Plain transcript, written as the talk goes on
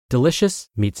Delicious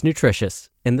meets nutritious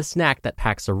in the snack that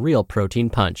packs a real protein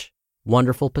punch.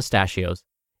 Wonderful Pistachios.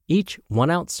 Each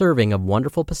 1-ounce serving of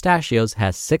Wonderful Pistachios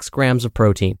has 6 grams of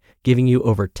protein, giving you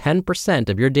over 10%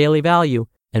 of your daily value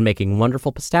and making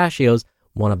Wonderful Pistachios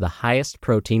one of the highest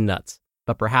protein nuts.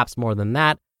 But perhaps more than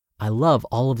that, I love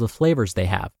all of the flavors they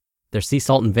have. Their sea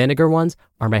salt and vinegar ones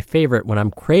are my favorite when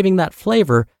I'm craving that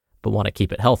flavor but want to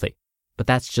keep it healthy. But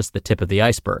that's just the tip of the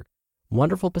iceberg.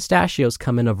 Wonderful Pistachios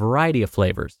come in a variety of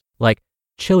flavors, like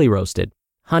chili roasted,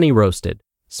 honey roasted,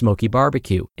 smoky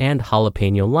barbecue, and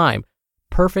jalapeno lime,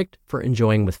 perfect for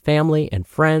enjoying with family and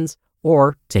friends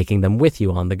or taking them with you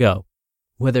on the go.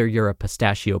 Whether you're a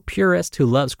pistachio purist who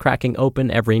loves cracking open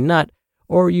every nut,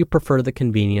 or you prefer the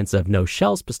convenience of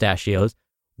no-shells pistachios,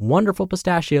 Wonderful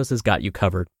Pistachios has got you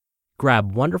covered.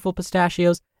 Grab Wonderful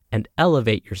Pistachios and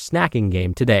elevate your snacking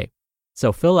game today.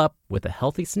 So fill up with a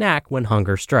healthy snack when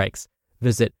hunger strikes.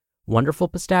 Visit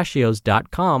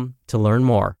wonderfulpistachios.com to learn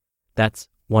more. That's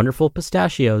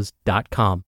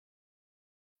wonderfulpistachios.com.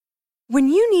 When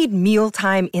you need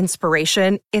mealtime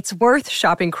inspiration, it's worth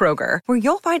shopping Kroger, where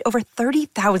you'll find over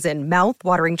 30,000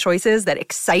 mouth-watering choices that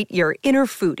excite your inner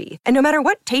foodie. And no matter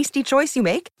what tasty choice you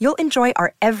make, you'll enjoy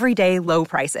our everyday low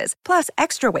prices, plus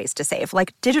extra ways to save,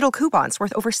 like digital coupons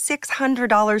worth over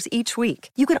 $600 each week.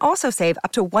 You can also save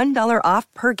up to $1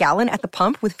 off per gallon at the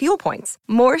pump with fuel points.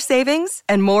 More savings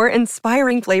and more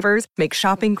inspiring flavors make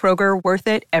shopping Kroger worth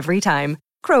it every time.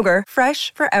 Kroger,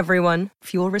 fresh for everyone.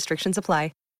 Fuel restrictions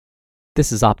apply.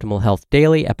 This is Optimal Health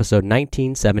Daily, episode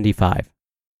 1975.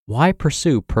 Why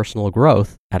Pursue Personal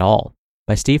Growth at All?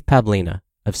 By Steve Pavlina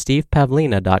of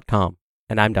stevepavlina.com.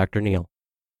 And I'm Dr. Neal.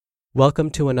 Welcome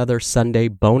to another Sunday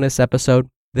bonus episode.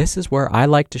 This is where I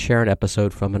like to share an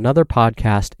episode from another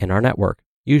podcast in our network,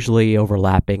 usually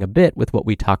overlapping a bit with what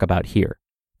we talk about here.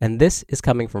 And this is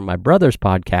coming from my brother's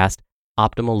podcast,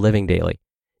 Optimal Living Daily.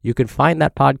 You can find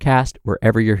that podcast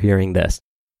wherever you're hearing this.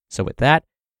 So with that,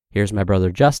 here's my brother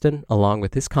Justin, along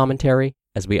with his commentary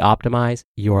as we optimize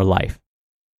your life.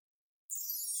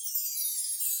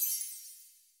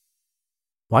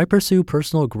 Why Pursue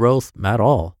Personal Growth at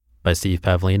All? By Steve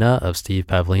Pavlina of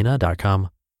stevepavlina.com.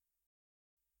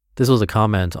 This was a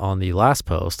comment on the last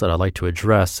post that I'd like to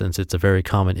address since it's a very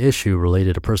common issue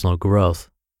related to personal growth.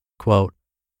 Quote,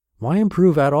 why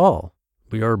improve at all?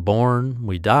 We are born,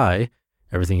 we die,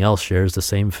 everything else shares the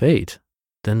same fate.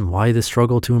 Then why the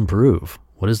struggle to improve?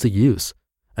 What is the use?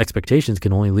 Expectations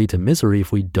can only lead to misery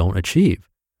if we don't achieve.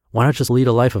 Why not just lead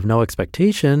a life of no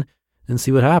expectation and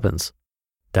see what happens?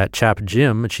 That chap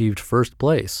Jim achieved first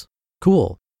place.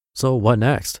 Cool. So what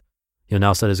next? He'll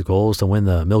now set his goals to win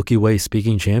the Milky Way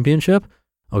Speaking Championship?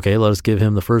 Okay, let us give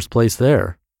him the first place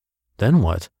there. Then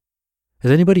what?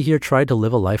 Has anybody here tried to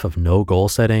live a life of no goal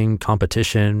setting,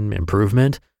 competition,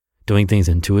 improvement, doing things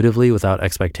intuitively without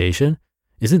expectation?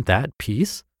 Isn't that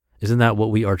peace? Isn't that what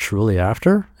we are truly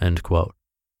after? End quote.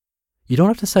 You don't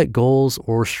have to set goals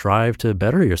or strive to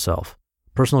better yourself.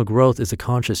 Personal growth is a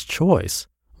conscious choice,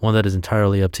 one that is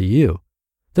entirely up to you.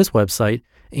 This website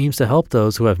aims to help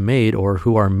those who have made or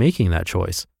who are making that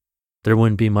choice. There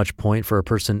wouldn't be much point for a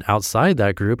person outside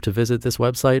that group to visit this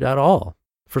website at all.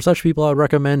 For such people, I would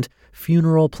recommend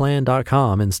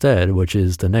funeralplan.com instead, which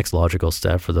is the next logical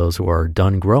step for those who are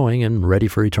done growing and ready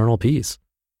for eternal peace.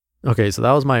 Okay, so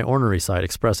that was my ornery side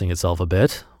expressing itself a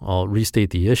bit. I'll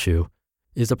restate the issue.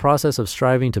 Is the process of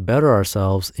striving to better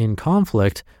ourselves in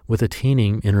conflict with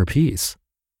attaining inner peace?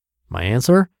 My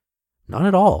answer? Not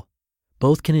at all.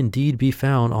 Both can indeed be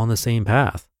found on the same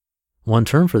path. One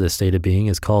term for this state of being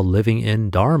is called living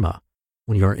in dharma.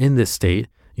 When you are in this state,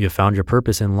 you have found your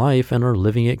purpose in life and are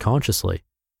living it consciously.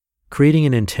 Creating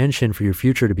an intention for your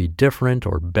future to be different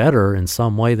or better in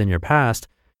some way than your past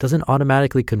doesn't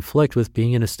automatically conflict with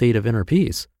being in a state of inner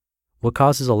peace. What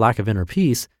causes a lack of inner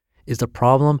peace is the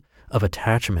problem of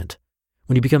attachment.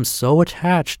 When you become so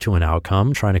attached to an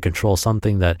outcome, trying to control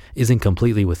something that isn't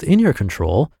completely within your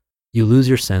control, you lose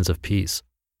your sense of peace.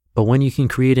 But when you can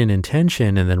create an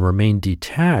intention and then remain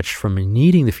detached from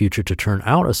needing the future to turn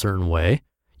out a certain way,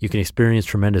 you can experience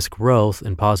tremendous growth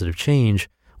and positive change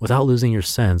without losing your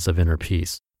sense of inner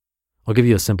peace. I'll give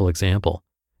you a simple example.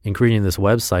 In creating this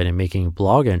website and making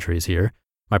blog entries here,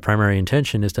 my primary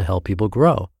intention is to help people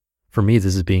grow. For me,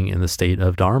 this is being in the state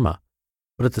of dharma.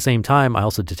 But at the same time, I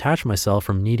also detach myself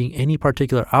from needing any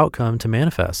particular outcome to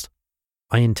manifest.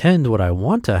 I intend what I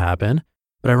want to happen,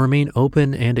 but I remain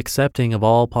open and accepting of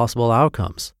all possible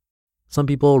outcomes. Some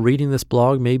people reading this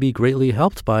blog may be greatly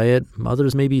helped by it.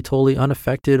 Others may be totally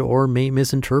unaffected or may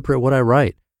misinterpret what I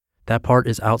write. That part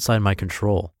is outside my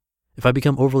control. If I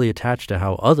become overly attached to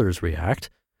how others react,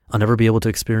 I'll never be able to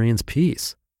experience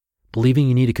peace. Believing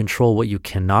you need to control what you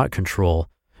cannot control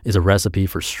is a recipe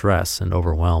for stress and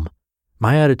overwhelm.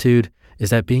 My attitude is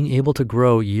that being able to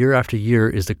grow year after year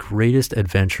is the greatest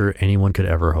adventure anyone could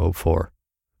ever hope for.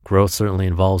 Growth certainly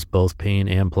involves both pain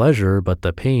and pleasure, but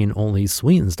the pain only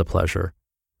sweetens the pleasure.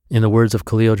 In the words of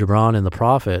Khalil Gibran in The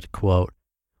Prophet, quote,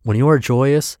 "When you are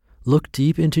joyous, look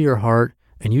deep into your heart,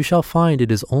 and you shall find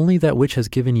it is only that which has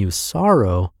given you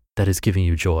sorrow that is giving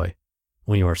you joy.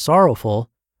 When you are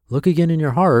sorrowful, look again in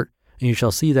your heart, and you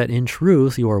shall see that in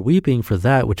truth you are weeping for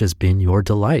that which has been your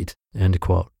delight." End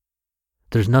quote.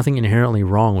 There's nothing inherently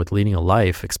wrong with leading a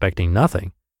life expecting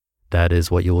nothing. That is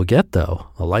what you will get, though,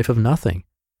 a life of nothing.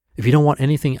 If you don't want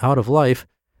anything out of life,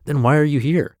 then why are you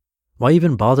here? Why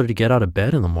even bother to get out of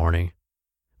bed in the morning?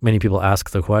 Many people ask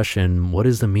the question, what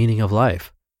is the meaning of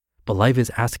life? But life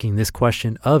is asking this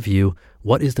question of you,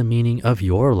 what is the meaning of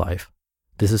your life?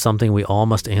 This is something we all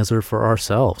must answer for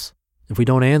ourselves. If we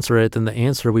don't answer it, then the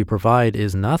answer we provide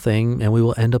is nothing, and we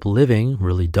will end up living,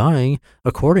 really dying,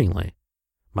 accordingly.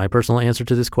 My personal answer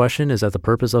to this question is that the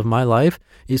purpose of my life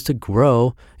is to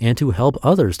grow and to help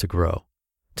others to grow.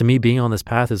 To me, being on this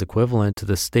path is equivalent to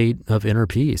the state of inner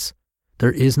peace.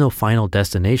 There is no final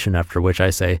destination after which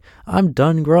I say, I'm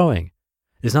done growing.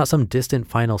 It is not some distant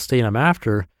final state I'm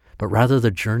after, but rather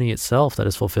the journey itself that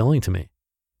is fulfilling to me.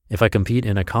 If I compete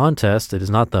in a contest, it is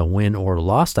not the win or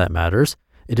loss that matters.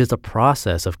 It is the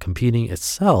process of competing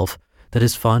itself that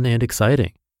is fun and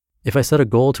exciting. If I set a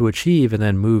goal to achieve and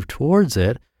then move towards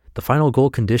it, the final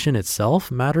goal condition itself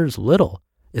matters little.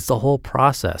 It's the whole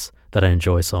process that I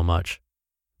enjoy so much.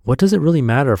 What does it really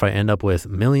matter if I end up with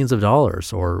millions of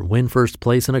dollars or win first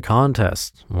place in a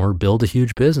contest or build a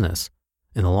huge business?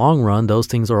 In the long run, those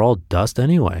things are all dust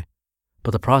anyway.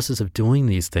 But the process of doing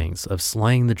these things, of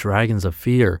slaying the dragons of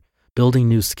fear, building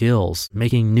new skills,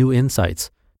 making new insights,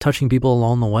 touching people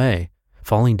along the way,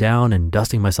 falling down and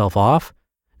dusting myself off,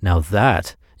 now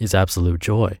that is absolute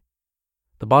joy.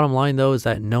 The bottom line, though, is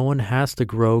that no one has to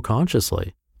grow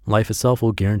consciously. Life itself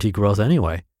will guarantee growth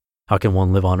anyway. How can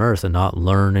one live on earth and not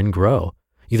learn and grow?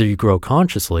 Either you grow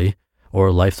consciously,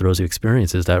 or life throws you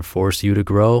experiences that force you to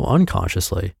grow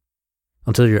unconsciously.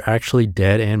 Until you're actually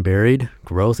dead and buried,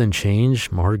 growth and change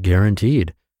are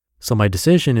guaranteed. So my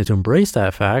decision is to embrace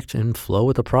that fact and flow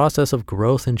with the process of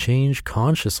growth and change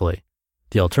consciously.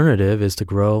 The alternative is to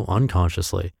grow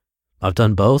unconsciously. I've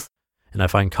done both, and I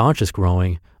find conscious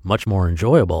growing much more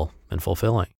enjoyable and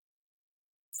fulfilling.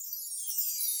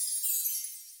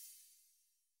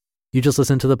 You just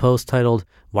listened to the post titled,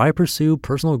 Why Pursue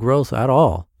Personal Growth at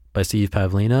All? By Steve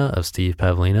Pavlina of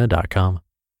stevepavlina.com.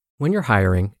 When you're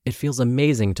hiring, it feels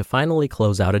amazing to finally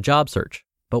close out a job search.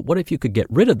 But what if you could get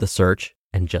rid of the search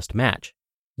and just match?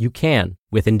 You can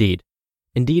with Indeed.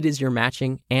 Indeed is your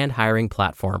matching and hiring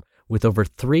platform with over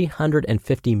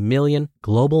 350 million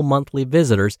global monthly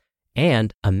visitors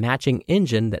and a matching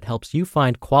engine that helps you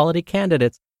find quality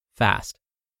candidates fast.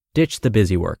 Ditch the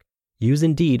busy work. Use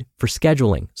Indeed for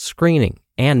scheduling, screening,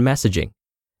 and messaging.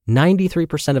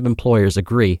 93% of employers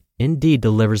agree Indeed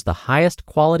delivers the highest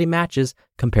quality matches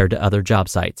compared to other job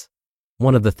sites.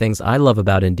 One of the things I love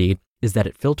about Indeed is that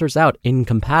it filters out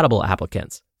incompatible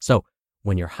applicants. So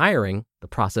when you're hiring, the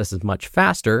process is much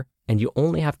faster and you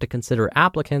only have to consider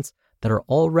applicants that are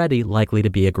already likely to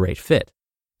be a great fit.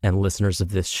 And listeners of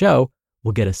this show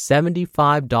will get a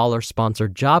 $75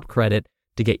 sponsored job credit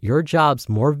to get your jobs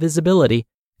more visibility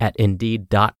at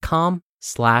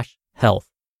Indeed.com/health.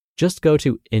 Just go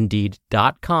to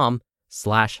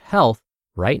Indeed.com/health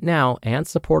right now and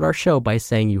support our show by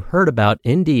saying you heard about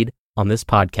Indeed on this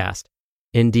podcast.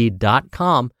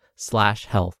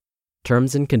 Indeed.com/health.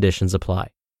 Terms and conditions apply.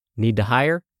 Need to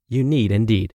hire? You need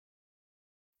Indeed.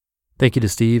 Thank you to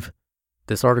Steve.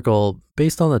 This article,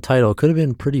 based on the title, could have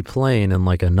been pretty plain and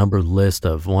like a numbered list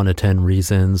of 1 to 10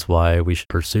 reasons why we should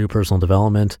pursue personal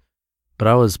development, but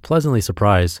I was pleasantly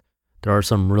surprised. There are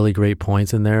some really great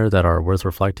points in there that are worth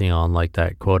reflecting on, like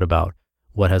that quote about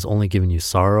what has only given you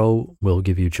sorrow will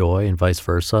give you joy and vice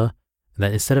versa. And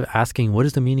that instead of asking what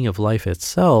is the meaning of life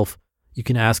itself, you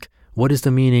can ask what is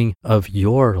the meaning of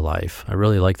your life. I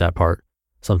really like that part.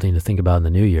 Something to think about in the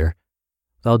new year.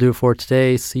 That'll do it for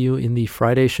today. See you in the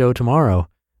Friday show tomorrow,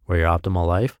 where your optimal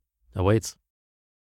life awaits.